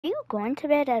Are you going to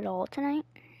bed at all tonight?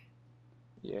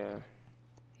 Yeah.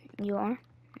 You are?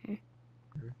 I'm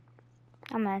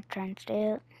gonna try and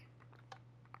stay up.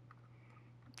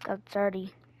 It's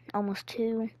already almost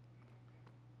 2.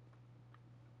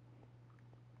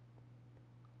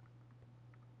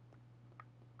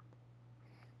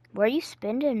 Where are you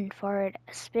spinning for it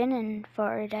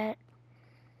at?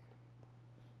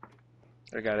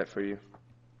 I got it for you.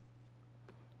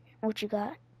 What you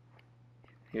got?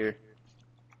 Here.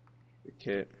 The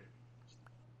kit.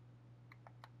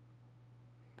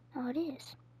 Oh, it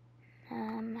is. I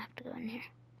have to go in here.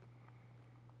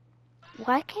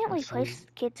 Why can't we Actually, place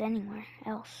kids anywhere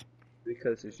else?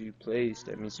 because if you place,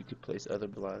 that means you could place other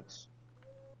blocks.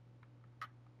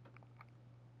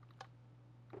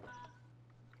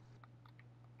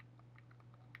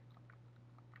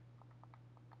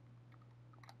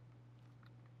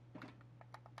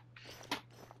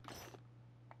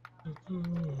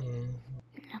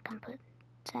 I can put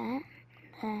that,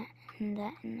 that, and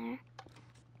that in there.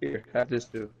 Here, have this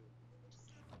too.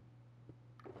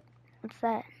 What's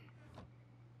that?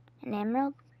 An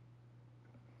emerald?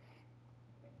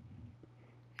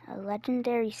 A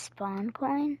legendary spawn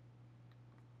coin?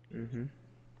 Mm-hmm.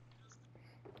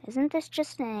 Isn't this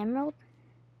just an emerald?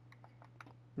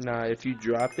 Nah, if you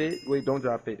drop it, wait, don't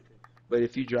drop it. But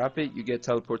if you drop it, you get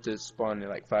teleported to spawn in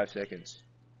like 5 seconds.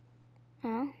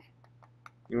 Oh,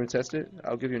 You wanna test it?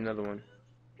 I'll give you another one.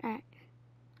 alright.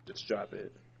 Just drop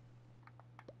it.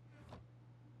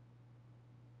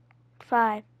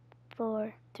 5,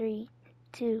 4, 3,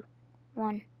 2,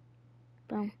 1.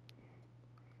 Boom.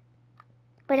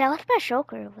 Wait, I left my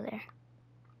shulker over there.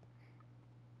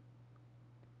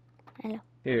 Hello.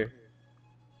 Here.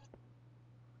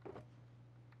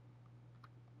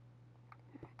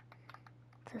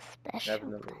 It's a Have special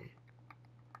another one. one.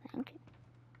 Thank you.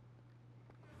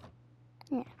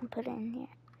 Yeah, I can put it in here.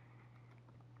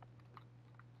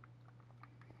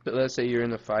 But let's say you're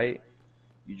in a fight,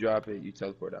 you drop it, you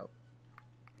teleport out.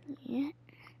 Yeah.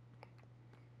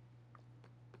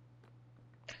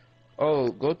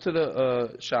 Oh, go to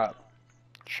the shop.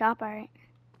 Shop, alright.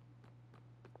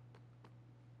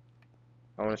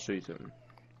 I wanna show you something.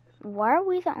 Why are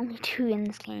we the only 2 in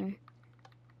this game?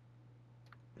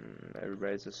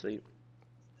 Everybody's asleep.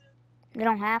 They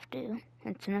don't have to.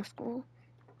 It's no school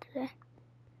today.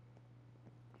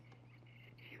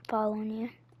 Following you.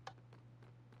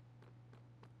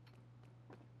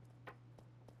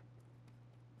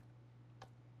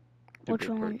 Which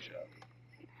Stupid one? perk shop.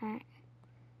 Alright.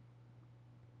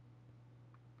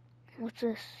 What's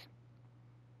this?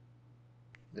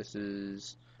 This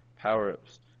is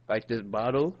power-ups. Like this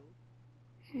bottle,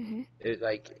 Mhm. it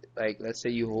like let's say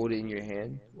you hold it in your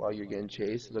hand while you're getting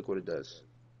chased. Look what it does.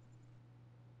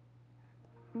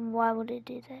 Why would it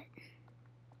do that?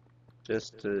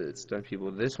 Just to stun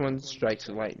people. This one strikes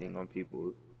lightning on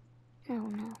people. Oh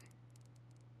no.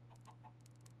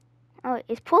 Oh,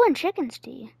 it's pulling chickens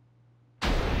to you.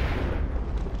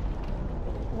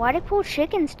 Why'd it pull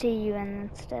chickens to you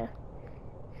and stuff?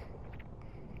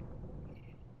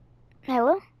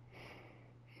 Hello? Is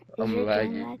I'm your game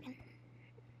lagging. lagging?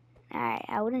 Alright,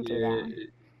 I wouldn't do that one.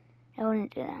 Yeah. I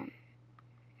wouldn't do that one.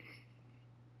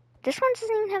 This one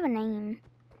doesn't even have a name.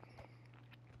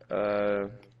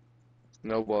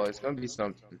 Snowball. It's gonna be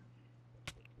something.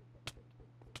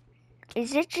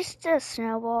 Is it just a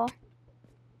snowball?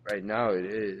 Right now it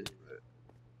is. But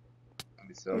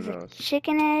it's Is something it else.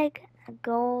 chicken egg, a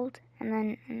gold, and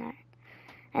then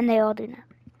and they all do that.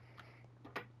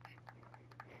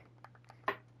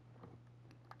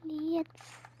 Yes.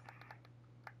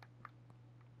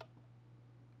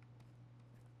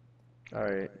 All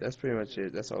right, that's pretty much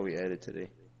it. That's all we added today.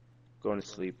 Going to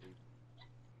sleep.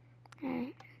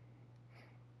 Alright.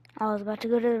 I was about to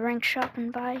go to the rank shop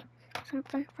and buy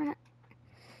something from it.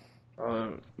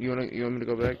 You want me to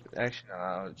go back? Actually, no,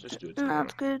 I'll just do it No, tomorrow.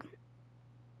 it's good.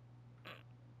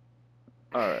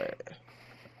 All right.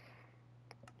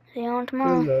 See you on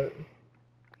tomorrow. Good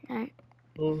Alright. night.